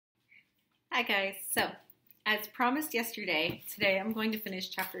Hi guys. So, as promised yesterday, today I'm going to finish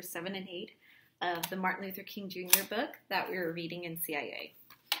chapters 7 and 8 of the Martin Luther King Jr. book that we were reading in CIA.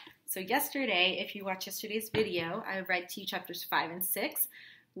 So yesterday, if you watched yesterday's video, I read to you chapters 5 and 6,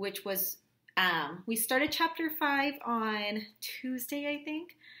 which was, we started chapter 5 on Tuesday, I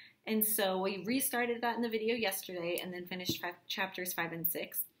think. And so we restarted that in the video yesterday and then finished chapters 5 and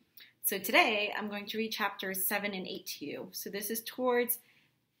 6. So today, I'm going to read chapters 7 and 8 to you. So this is towards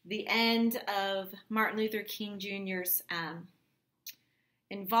the end of Martin Luther King Jr.'s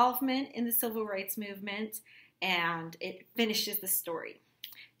involvement in the civil rights movement, and it finishes the story.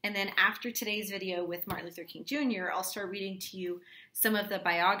 And then after today's video with Martin Luther King Jr., I'll start reading to you some of the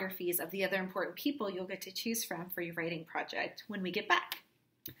biographies of the other important people you'll get to choose from for your writing project when we get back.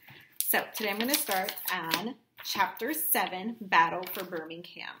 So today I'm going to start on Chapter 7, Battle for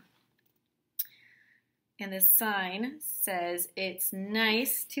Birmingham. And the sign says, "It's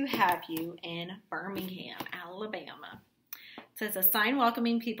nice to have you in Birmingham, Alabama." It says, a sign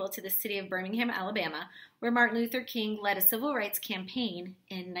welcoming people to the city of Birmingham, Alabama, where Martin Luther King led a civil rights campaign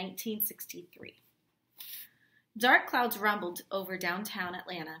in 1963. Dark clouds rumbled over downtown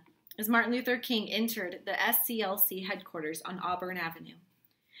Atlanta as Martin Luther King entered the SCLC headquarters on Auburn Avenue.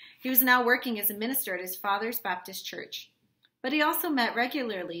 He was now working as a minister at his father's Baptist church. But he also met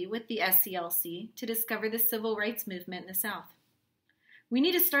regularly with the SCLC to discover the civil rights movement in the South. "We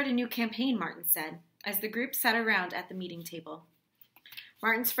need to start a new campaign," Martin said, as the group sat around at the meeting table.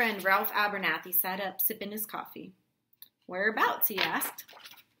 Martin's friend Ralph Abernathy sat up, sipping his coffee. "Whereabouts?" he asked.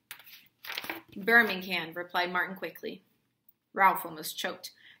 "Birmingham," replied Martin quickly. Ralph almost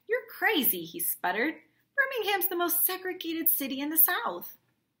choked. "You're crazy," he sputtered. "Birmingham's the most segregated city in the South."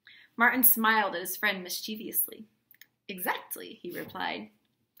 Martin smiled at his friend mischievously. "Exactly," he replied.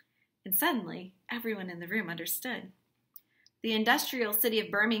 And suddenly, everyone in the room understood. The industrial city of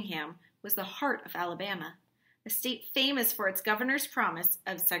Birmingham was the heart of Alabama, a state famous for its governor's promise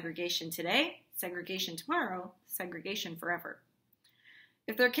of segregation today, segregation tomorrow, segregation forever.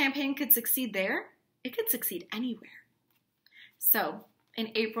 If their campaign could succeed there, it could succeed anywhere. So,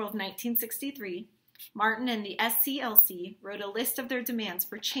 in April of 1963, Martin and the SCLC wrote a list of their demands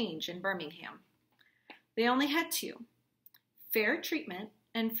for change in Birmingham. They only had two: fair treatment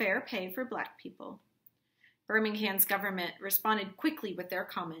and fair pay for black people. Birmingham's government responded quickly with their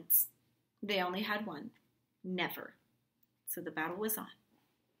comments. They only had one: never. So the battle was on.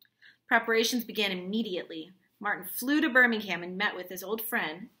 Preparations began immediately. Martin flew to Birmingham and met with his old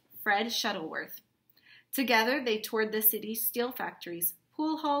friend, Fred Shuttleworth. Together, they toured the city's steel factories,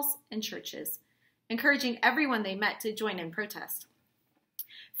 pool halls, and churches, encouraging everyone they met to join in protest.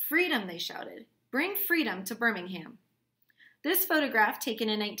 "Freedom," they shouted. "Bring freedom to Birmingham." This photograph, taken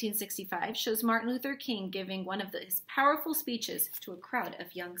in 1965, shows Martin Luther King giving one of his powerful speeches to a crowd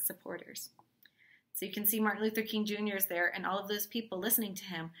of young supporters. So you can see Martin Luther King Jr. is there, and all of those people listening to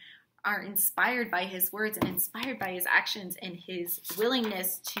him are inspired by his words and inspired by his actions and his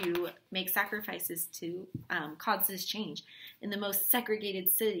willingness to make sacrifices to cause this change in the most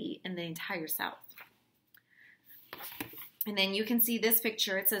segregated city in the entire South. And then you can see this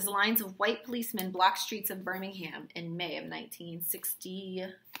picture. It says, "Lines of white policemen block streets of Birmingham in May of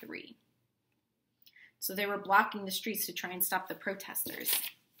 1963. So they were blocking the streets to try and stop the protesters.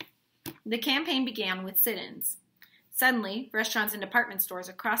 The campaign began with sit-ins. Suddenly, restaurants and department stores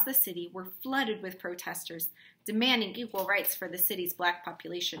across the city were flooded with protesters demanding equal rights for the city's black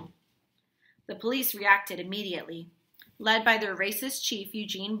population. The police reacted immediately. Led by their racist chief,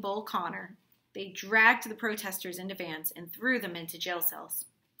 Eugene Bull Connor, they dragged the protesters into vans and threw them into jail cells.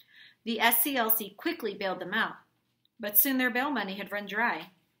 The SCLC quickly bailed them out, but soon their bail money had run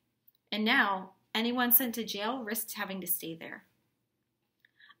dry. And now, anyone sent to jail risked having to stay there.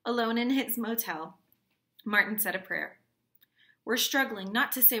 Alone in his motel, Martin said a prayer. "We're struggling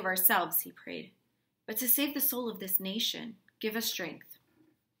not to save ourselves," he prayed, "but to save the soul of this nation. Give us strength."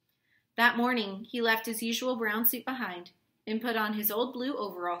 That morning, he left his usual brown suit behind and put on his old blue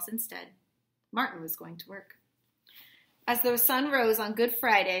overalls instead. Martin was going to work. As the sun rose on Good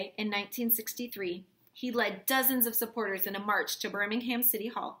Friday in 1963, he led dozens of supporters in a march to Birmingham City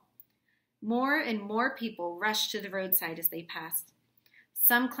Hall. More and more people rushed to the roadside as they passed.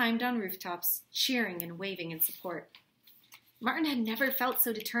 Some climbed on rooftops, cheering and waving in support. Martin had never felt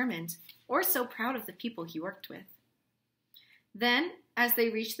so determined or so proud of the people he worked with. Then, as they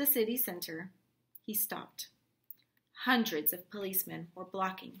reached the city center, he stopped. Hundreds of policemen were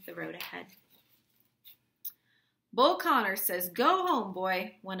blocking the road ahead. "Bull Connor says, 'Go home,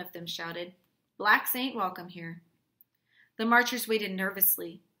 boy,'" one of them shouted. "Blacks ain't welcome here." The marchers waited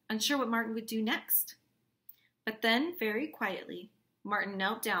nervously, unsure what Martin would do next. But then, very quietly, Martin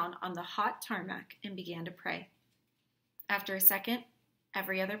knelt down on the hot tarmac and began to pray. After a second,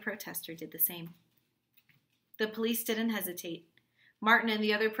 every other protester did the same. The police didn't hesitate. Martin and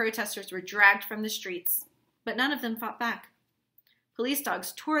the other protesters were dragged from the streets, but none of them fought back. Police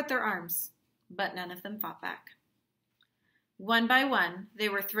dogs tore at their arms, but none of them fought back. One by one, they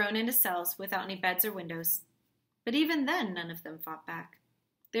were thrown into cells without any beds or windows. But even then, none of them fought back.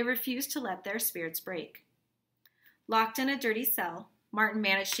 They refused to let their spirits break. Locked in a dirty cell, Martin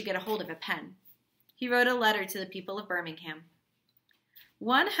managed to get a hold of a pen. He wrote a letter to the people of Birmingham.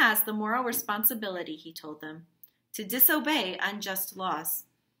 One has the moral responsibility, he told them, to disobey unjust laws.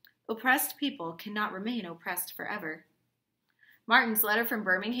 Oppressed people cannot remain oppressed forever. Martin's letter from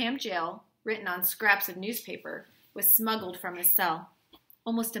Birmingham jail, written on scraps of newspaper, was smuggled from his cell.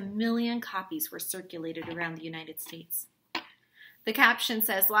 Almost 1 million copies were circulated around the United States. The caption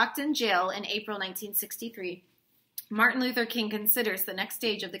says, locked in jail in April 1963, Martin Luther King considers the next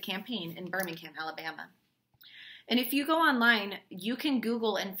stage of the campaign in Birmingham, Alabama. And if you go online, you can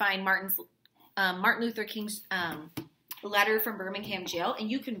Google and find Martin Luther King's letter from Birmingham jail, and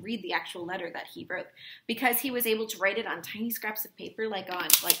you can read the actual letter that he wrote, because he was able to write it on tiny scraps of paper, like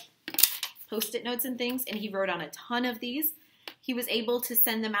Post-it notes and things, and he wrote on a ton of these. He was able to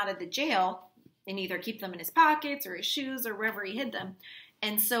send them out of the jail and either keep them in his pockets or his shoes or wherever he hid them.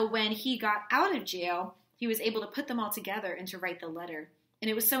 And so when he got out of jail, he was able to put them all together and to write the letter. And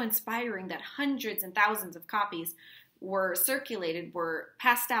it was so inspiring that hundreds and thousands of copies were circulated, were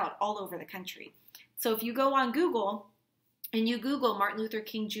passed out all over the country. So if you go on Google and you Google Martin Luther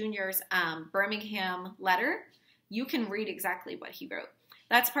King Jr.'s Birmingham letter, you can read exactly what he wrote.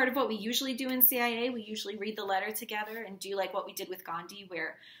 That's part of what we usually do in CIA. We usually read the letter together and do like what we did with Gandhi,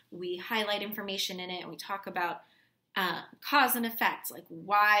 where we highlight information in it and we talk about cause and effect, like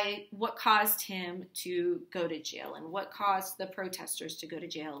what caused him to go to jail and what caused the protesters to go to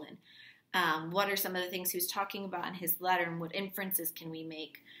jail, and what are some of the things he was talking about in his letter and what inferences can we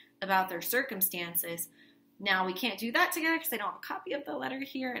make about their circumstances. Now, we can't do that together because I don't have a copy of the letter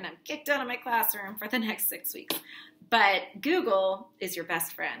here, and I'm kicked out of my classroom for the next 6 weeks. But Google is your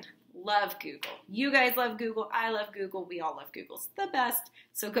best friend. Love Google. You guys love Google. I love Google. We all love Google. It's the best.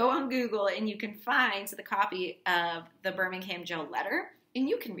 So go on Google, and you can find the copy of the Birmingham jail letter, and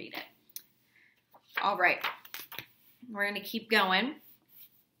you can read it. All right. We're going to keep going.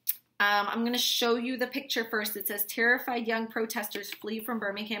 I'm going to show you the picture first. It says, terrified young protesters flee from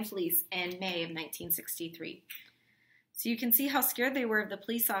Birmingham police in May of 1963. So you can see how scared they were of the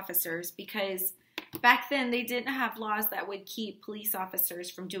police officers, because back then they didn't have laws that would keep police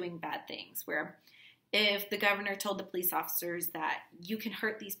officers from doing bad things, where if the governor told the police officers that you can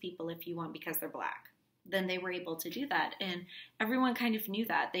hurt these people if you want because they're black, then they were able to do that. And everyone kind of knew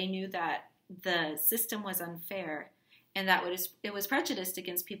that. They knew that the system was unfair, and that it was prejudiced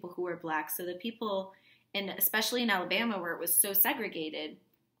against people who were black. So the people, and especially in Alabama where it was so segregated,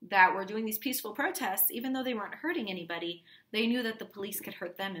 that were doing these peaceful protests, even though they weren't hurting anybody, they knew that the police could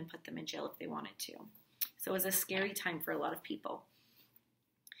hurt them and put them in jail if they wanted to. So it was a scary time for a lot of people.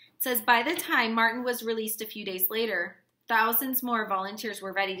 It says, by the time Martin was released a few days later, thousands more volunteers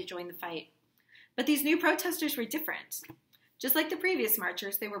were ready to join the fight. But these new protesters were different. Just like the previous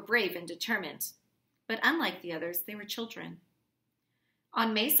marchers, they were brave and determined. But unlike the others, they were children.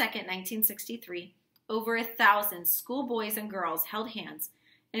 On May 2nd, 1963, over 1,000 schoolboys and girls held hands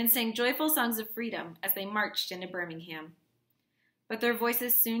and sang joyful songs of freedom as they marched into Birmingham. But their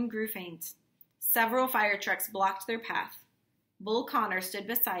voices soon grew faint. Several fire trucks blocked their path. Bull Connor stood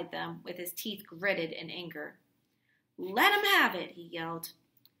beside them with his teeth gritted in anger. "Let 'em have it," he yelled.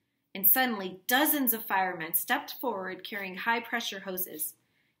 And suddenly dozens of firemen stepped forward carrying high-pressure hoses.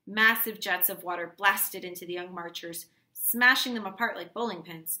 Massive jets of water blasted into the young marchers, smashing them apart like bowling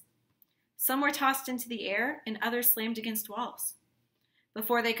pins. Some were tossed into the air, and others slammed against walls.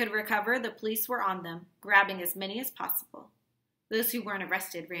 Before they could recover, the police were on them, grabbing as many as possible. Those who weren't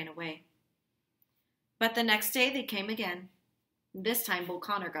arrested ran away. But the next day they came again. This time Bull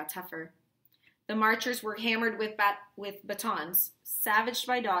Connor got tougher. The marchers were hammered with batons, savaged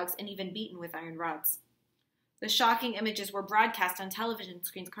by dogs, and even beaten with iron rods. The shocking images were broadcast on television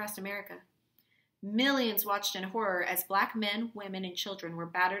screens across America. Millions watched in horror as black men, women, and children were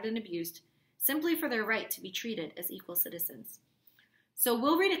battered and abused simply for their right to be treated as equal citizens. So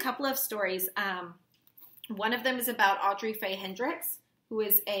we'll read a couple of stories. One of them is about Audrey Faye Hendricks, who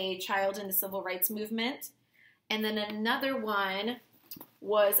is a child in the civil rights movement. And then another one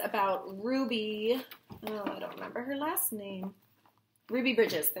was about Ruby, I don't remember her last name. Ruby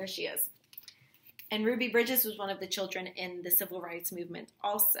Bridges, there she is. And Ruby Bridges was one of the children in the civil rights movement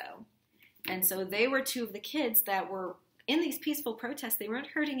also. And so they were two of the kids that were in these peaceful protests, they weren't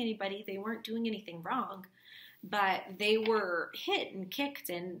hurting anybody. They weren't doing anything wrong, but they were hit and kicked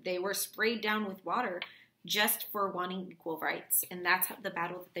and they were sprayed down with water just for wanting equal rights. And that's the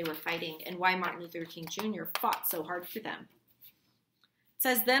battle that they were fighting and why Martin Luther King Jr. fought so hard for them. It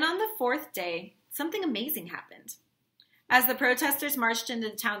says, then on the fourth day, something amazing happened. As the protesters marched into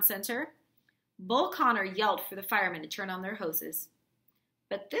the town center, Bull Connor yelled for the firemen to turn on their hoses.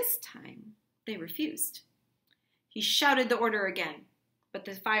 But this time, they refused. He shouted the order again, but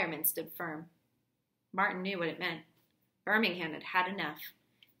the firemen stood firm. Martin knew what it meant. Birmingham had had enough.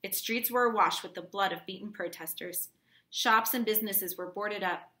 Its streets were awash with the blood of beaten protesters. Shops and businesses were boarded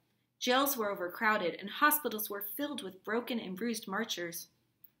up. Jails were overcrowded, and hospitals were filled with broken and bruised marchers.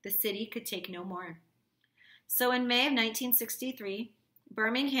 The city could take no more. So in May of 1963,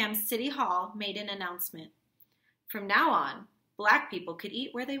 Birmingham City Hall made an announcement. From now on, black people could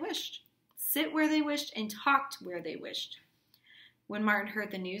eat where they wished, sit where they wished, and talk where they wished. When Martin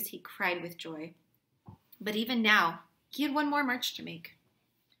heard the news, he cried with joy. But even now, he had one more march to make.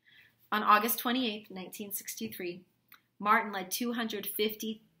 On August 28, 1963, Martin led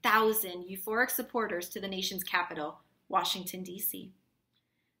 250,000 euphoric supporters to the nation's capital, Washington, D.C.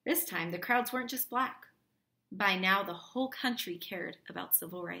 This time, the crowds weren't just black. By now, the whole country cared about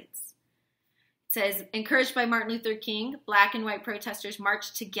civil rights. It says, encouraged by Martin Luther King, black and white protesters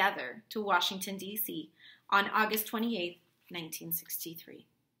marched together to Washington, D.C. on August 28, 1963.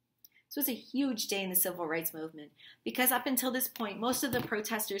 This was a huge day in the civil rights movement because up until this point, most of the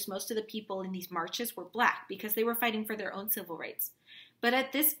protesters, most of the people in these marches were black because they were fighting for their own civil rights. But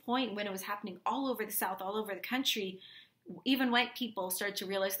at this point, when it was happening all over the South, all over the country, even white people started to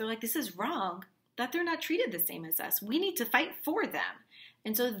realize they're like, this is wrong, that they're not treated the same as us. We need to fight for them.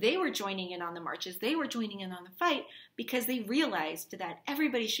 And so they were joining in on the marches. They were joining in on the fight because they realized that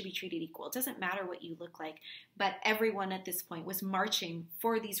everybody should be treated equal. It doesn't matter what you look like, but everyone at this point was marching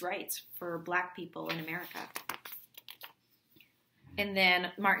for these rights for black people in America. And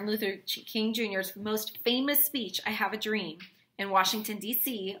then Martin Luther King Jr.'s most famous speech, I Have a Dream, in Washington,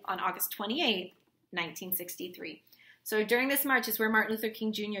 D.C. on August 28, 1963. So during this march is where Martin Luther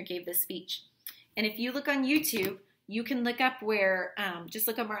King Jr. gave this speech. And if you look on YouTube, you can look up where, just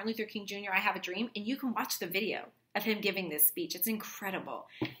look up Martin Luther King Jr., I Have a Dream, and you can watch the video of him giving this speech. It's incredible.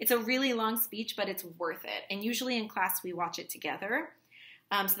 It's a really long speech, but it's worth it. And usually in class, we watch it together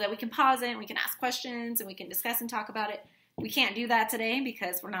so that we can pause it and we can ask questions and we can discuss and talk about it. We can't do that today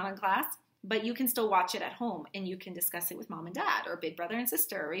because we're not in class, but you can still watch it at home and you can discuss it with mom and dad or big brother and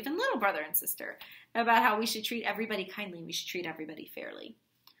sister or even little brother and sister about how we should treat everybody kindly. We should treat everybody fairly.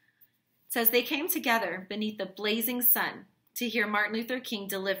 It says, they came together beneath the blazing sun to hear Martin Luther King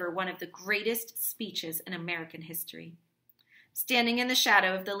deliver one of the greatest speeches in American history. Standing in the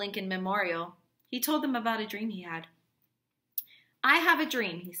shadow of the Lincoln Memorial, he told them about a dream he had. I have a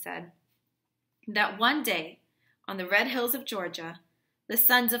dream, he said, that one day on the red hills of Georgia, the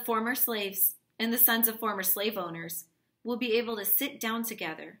sons of former slaves and the sons of former slave owners will be able to sit down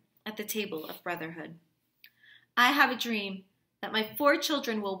together at the table of brotherhood. I have a dream that my 4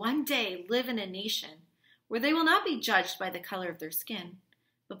 children will one day live in a nation where they will not be judged by the color of their skin,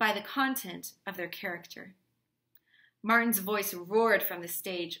 but by the content of their character. Martin's voice roared from the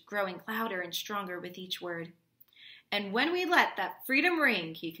stage, growing louder and stronger with each word. And when we let that freedom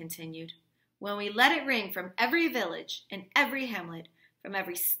ring, he continued, when we let it ring from every village and every hamlet, from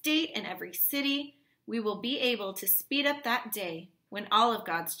every state and every city, we will be able to speed up that day when all of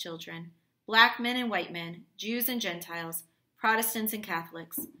God's children, black men and white men, Jews and Gentiles, Protestants and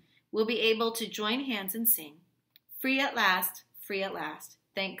Catholics, will be able to join hands and sing, free at last, free at last.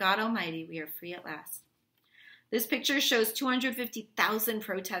 Thank God Almighty, we are free at last. This picture shows 250,000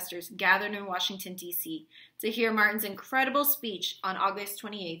 protesters gathered in Washington, D.C. to hear Martin's incredible speech on August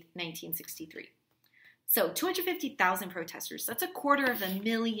 28, 1963. So 250,000 protesters, that's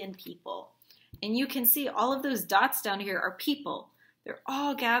 250,000 people. And you can see all of those dots down here are people. They're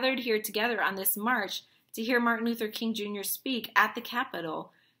all gathered here together on this march to hear Martin Luther King Jr. speak at the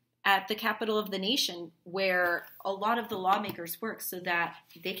capital of the nation, where a lot of the lawmakers work so that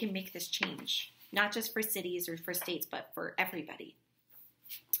they can make this change, not just for cities or for states, but for everybody.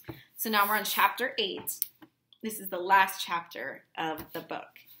 So now we're on chapter 8. This is the last chapter of the book.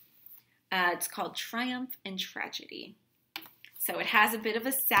 It's called Triumph and Tragedy. So it has a bit of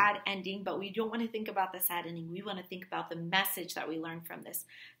a sad ending, but we don't want to think about the sad ending. We want to think about the message that we learn from this.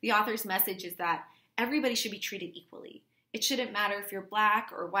 The author's message is that everybody should be treated equally. It shouldn't matter if you're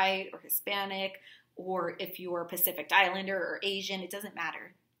black or white or Hispanic or if you're Pacific Islander or Asian. It doesn't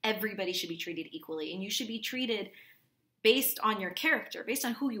matter. Everybody should be treated equally, and you should be treated based on your character, based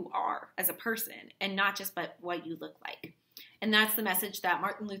on who you are as a person, and not just by what you look like. And that's the message that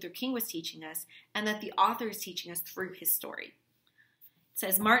Martin Luther King was teaching us, and that the author is teaching us through his story. It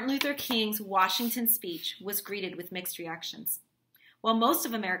says, Martin Luther King's Washington speech was greeted with mixed reactions. While most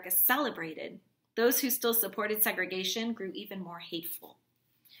of America celebrated, those who still supported segregation grew even more hateful.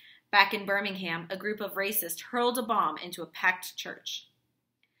 Back in Birmingham, a group of racists hurled a bomb into a packed church.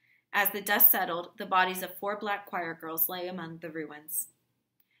 As the dust settled, the bodies of 4 black choir girls lay among the ruins.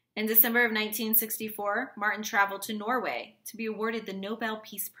 In December of 1964, Martin traveled to Norway to be awarded the Nobel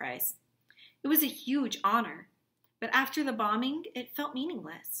Peace Prize. It was a huge honor, but after the bombing, it felt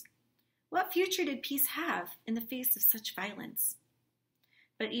meaningless. What future did peace have in the face of such violence?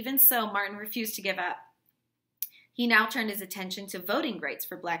 But even so, Martin refused to give up. He now turned his attention to voting rights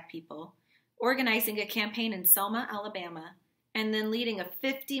for black people, organizing a campaign in Selma, Alabama, and then leading a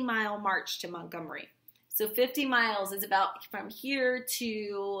 50-mile march to Montgomery. So 50 miles is about from here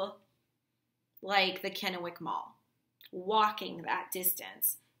to like the Kennewick Mall. Walking that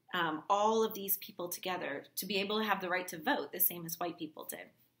distance, all of these people together to be able to have the right to vote the same as white people did.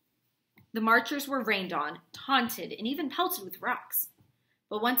 The marchers were rained on, taunted, and even pelted with rocks.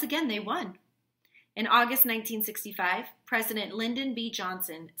 But once again, they won. In August 1965, President Lyndon B.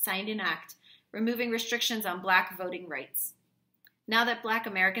 Johnson signed an act removing restrictions on black voting rights. Now that black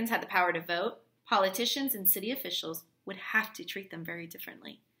Americans had the power to vote, politicians and city officials would have to treat them very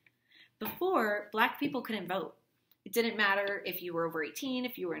differently. Before, black people couldn't vote. It didn't matter if you were over 18,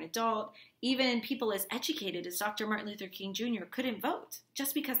 if you were an adult, even people as educated as Dr. Martin Luther King Jr. couldn't vote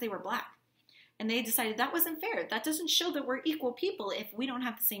just because they were black. And they decided that wasn't fair. That doesn't show that we're equal people if we don't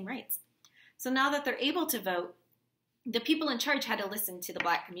have the same rights. So now that they're able to vote, the people in charge had to listen to the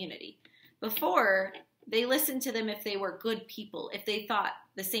black community. Before, they listened to them if they were good people, if they thought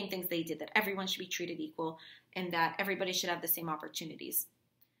the same things they did, that everyone should be treated equal and that everybody should have the same opportunities.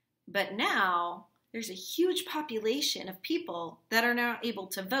 But now, there's a huge population of people that are now able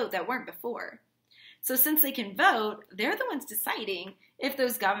to vote that weren't before. So since they can vote, they're the ones deciding if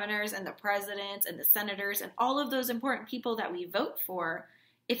those governors and the presidents and the senators and all of those important people that we vote for,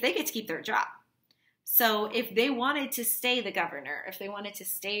 if they get to keep their job. So if they wanted to stay the governor, if they wanted to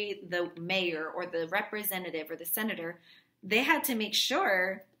stay the mayor or the representative or the senator, they had to make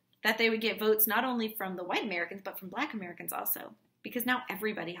sure that they would get votes not only from the white Americans, but from black Americans also, because now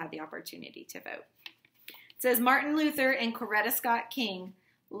everybody had the opportunity to vote. It says Martin Luther and Coretta Scott King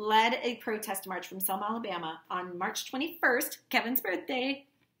led a protest march from Selma, Alabama on March 21st, Kevin's birthday,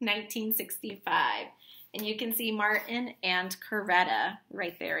 1965. And you can see Martin and Coretta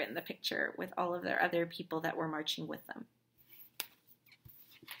right there in the picture with all of their other people that were marching with them.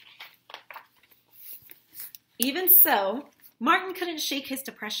 Even so, Martin couldn't shake his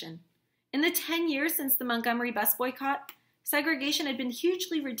depression. In the 10 years since the Montgomery bus boycott, segregation had been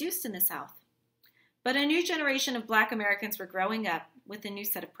hugely reduced in the South. But a new generation of black Americans were growing up with a new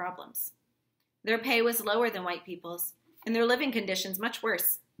set of problems. Their pay was lower than white people's, and their living conditions much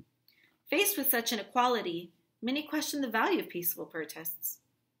worse. Faced with such inequality, many questioned the value of peaceful protests.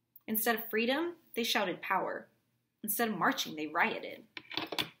 Instead of freedom, they shouted power. Instead of marching, they rioted.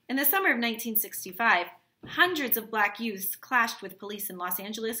 In the summer of 1965, hundreds of black youths clashed with police in Los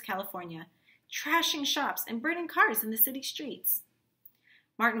Angeles, California, trashing shops and burning cars in the city streets.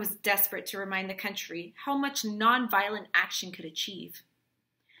 Martin was desperate to remind the country how much nonviolent action could achieve.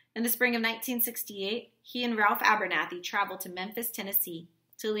 In the spring of 1968, he and Ralph Abernathy traveled to Memphis, Tennessee,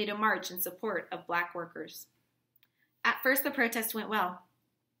 to lead a march in support of black workers. At first, the protest went well.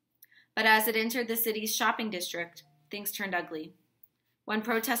 But as it entered the city's shopping district, things turned ugly. One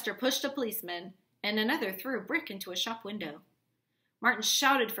protester pushed a policeman, and another threw a brick into a shop window. Martin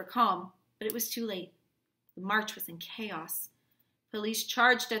shouted for calm, but it was too late. The march was in chaos. Police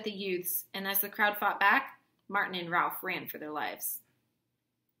charged at the youths, and as the crowd fought back, Martin and Ralph ran for their lives.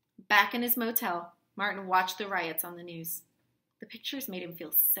 Back in his motel, Martin watched the riots on the news. The pictures made him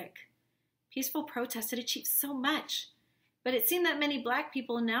feel sick. Peaceful protests had achieved so much, but it seemed that many black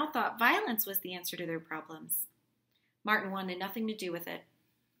people now thought violence was the answer to their problems. Martin wanted nothing to do with it.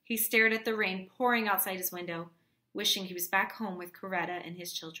 He stared at the rain pouring outside his window, wishing he was back home with Coretta and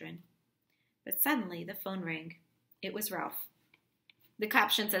his children. But suddenly the phone rang. It was Ralph. The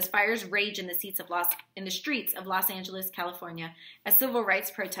caption says, "Fires rage in the streets of Los Angeles, California, as civil rights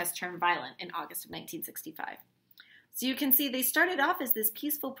protests turned violent in August of 1965. So you can see they started off as this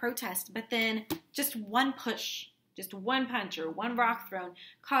peaceful protest, but then just one push, just one punch or one rock thrown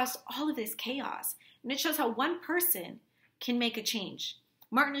caused all of this chaos. And it shows how one person can make a change.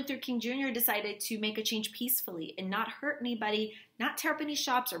 Martin Luther King Jr. decided to make a change peacefully and not hurt anybody, not tear up any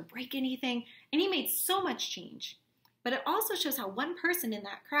shops or break anything, and he made so much change. but it also shows how one person in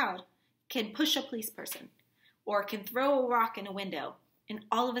that crowd can push a police person or can throw a rock in a window, and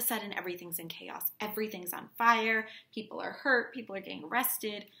all of a sudden everything's in chaos. Everything's on fire, people are hurt, people are getting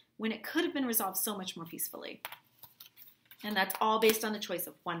arrested, when it could have been resolved so much more peacefully. And that's all based on the choice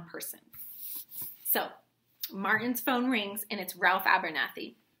of one person. So, Martin's phone rings, and it's Ralph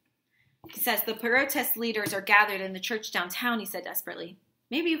Abernathy. He says, "The protest leaders are gathered in the church downtown," he said desperately.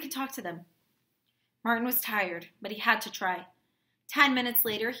 "Maybe you can talk to them." Martin was tired, but he had to try. 10 minutes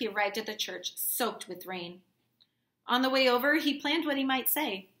later, he arrived at the church, soaked with rain. On the way over, he planned what he might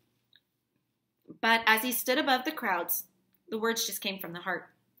say. But as he stood above the crowds, the words just came from the heart.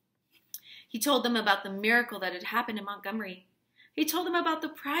 He told them about the miracle that had happened in Montgomery. He told them about the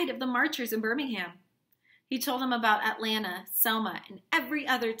pride of the marchers in Birmingham. He told them about Atlanta, Selma, and every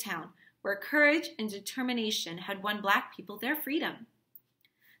other town where courage and determination had won Black people their freedom.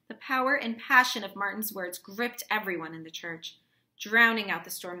 The power and passion of Martin's words gripped everyone in the church, drowning out the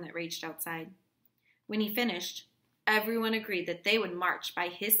storm that raged outside. When he finished, everyone agreed that they would march by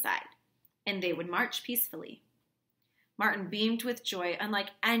his side, and they would march peacefully. Martin beamed with joy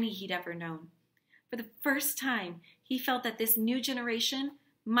unlike any he'd ever known. For the first time, he felt that this new generation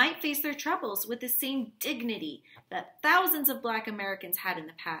might face their troubles with the same dignity that thousands of Black Americans had in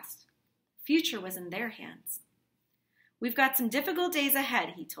the past. The future was in their hands. "We've got some difficult days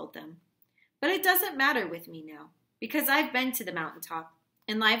ahead," he told them. "But it doesn't matter with me now, because I've been to the mountaintop,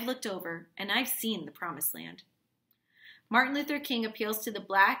 and I've looked over, and I've seen the promised land." Martin Luther King appeals to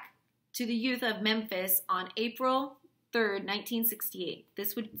the youth of Memphis on April 3rd, 1968.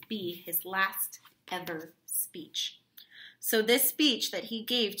 This would be his last ever speech. So this speech that he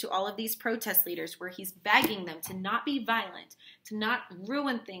gave to all of these protest leaders, where he's begging them to not be violent, to not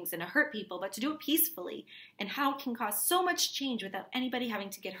ruin things and to hurt people, but to do it peacefully, and how it can cause so much change without anybody having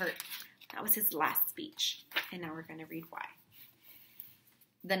to get hurt. That was his last speech, and now we're going to read why.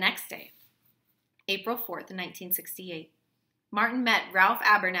 The next day, April 4th, 1968, Martin met Ralph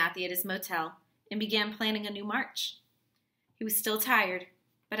Abernathy at his motel and began planning a new march. He was still tired,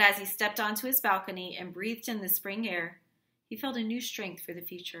 but as he stepped onto his balcony and breathed in the spring air, he felt a new strength for the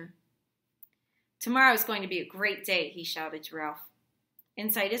future. "Tomorrow is going to be a great day," he shouted to Ralph.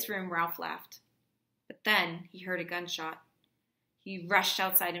 Inside his room, Ralph laughed. But then he heard a gunshot. He rushed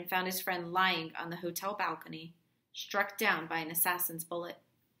outside and found his friend lying on the hotel balcony, struck down by an assassin's bullet.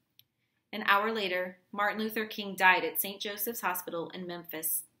 An hour later, Martin Luther King died at St. Joseph's Hospital in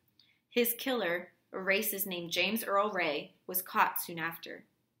Memphis. His killer, a racist named James Earl Ray, was caught soon after.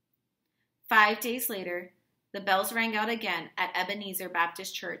 5 days later, the bells rang out again at Ebenezer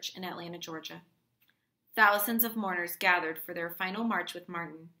Baptist Church in Atlanta, Georgia. Thousands of mourners gathered for their final march with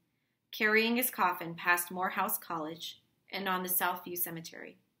Martin, carrying his coffin past Morehouse College and on the Southview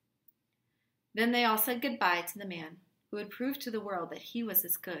Cemetery. Then they all said goodbye to the man who had proved to the world that he was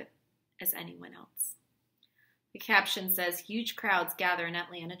as good as anyone else. The caption says, "Huge crowds gather in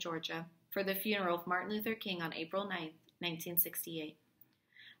Atlanta, Georgia, for the funeral of Martin Luther King on April 9, 1968.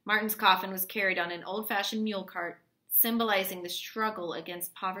 Martin's coffin was carried on an old-fashioned mule cart, symbolizing the struggle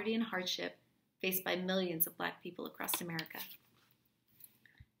against poverty and hardship faced by millions of Black people across America.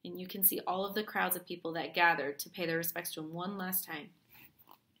 And you can see all of the crowds of people that gathered to pay their respects to him one last time.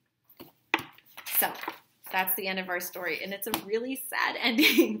 So, that's the end of our story, and it's a really sad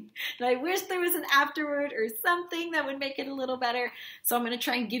ending. And I wish there was an afterword or something that would make it a little better. So I'm going to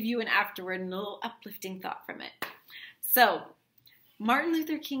try and give you an afterword and a little uplifting thought from it. So, Martin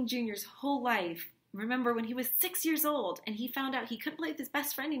Luther King Jr.'s whole life, remember when he was 6 years old and he found out he couldn't play with his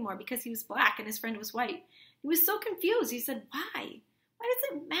best friend anymore because he was Black and his friend was white. He was so confused. He said, why? Why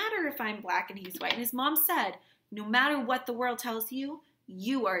does it matter if I'm Black and he's white? And his mom said, no matter what the world tells you,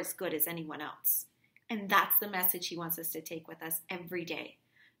 you are as good as anyone else. And that's the message he wants us to take with us every day.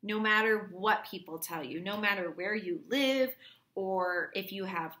 No matter what people tell you, no matter where you live, or if you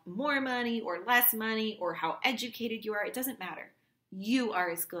have more money or less money, or how educated you are, it doesn't matter. You are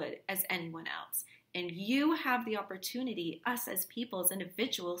as good as anyone else. And you have the opportunity, us as people, as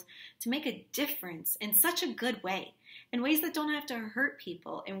individuals, to make a difference in such a good way, in ways that don't have to hurt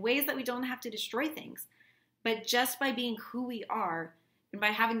people, in ways that we don't have to destroy things, but just by being who we are and by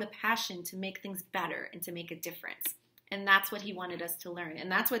having the passion to make things better and to make a difference. And that's what he wanted us to learn.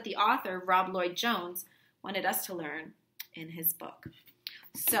 And that's what the author, Rob Lloyd Jones, wanted us to learn in his book.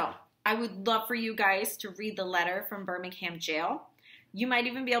 So I would love for you guys to read the letter from Birmingham jail. You might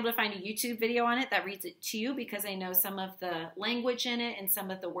even be able to find a YouTube video on it that reads it to you because I know some of the language in it and some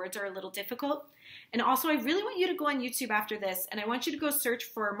of the words are a little difficult. And also, I really want you to go on YouTube after this, and I want you to go search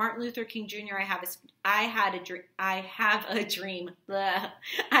for Martin Luther King Jr. I have a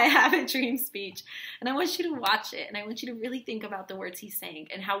dream speech, and I want you to watch it, and I want you to really think about the words he's saying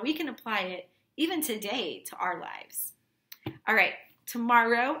and how we can apply it even today to our lives. All right.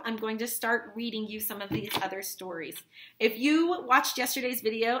 Tomorrow, I'm going to start reading you some of these other stories. If you watched yesterday's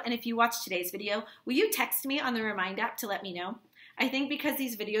video and if you watched today's video, will you text me on the Remind app to let me know? I think because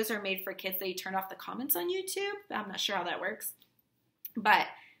these videos are made for kids, they turn off the comments on YouTube. I'm not sure how that works. But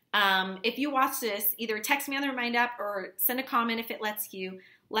if you watch this, either text me on the Remind app or send a comment if it lets you.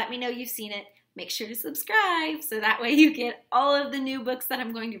 Let me know you've seen it. Make sure to subscribe so that way you get all of the new books that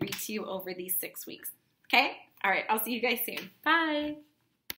I'm going to read to you over these 6 weeks. Okay? All right, I'll see you guys soon. Bye.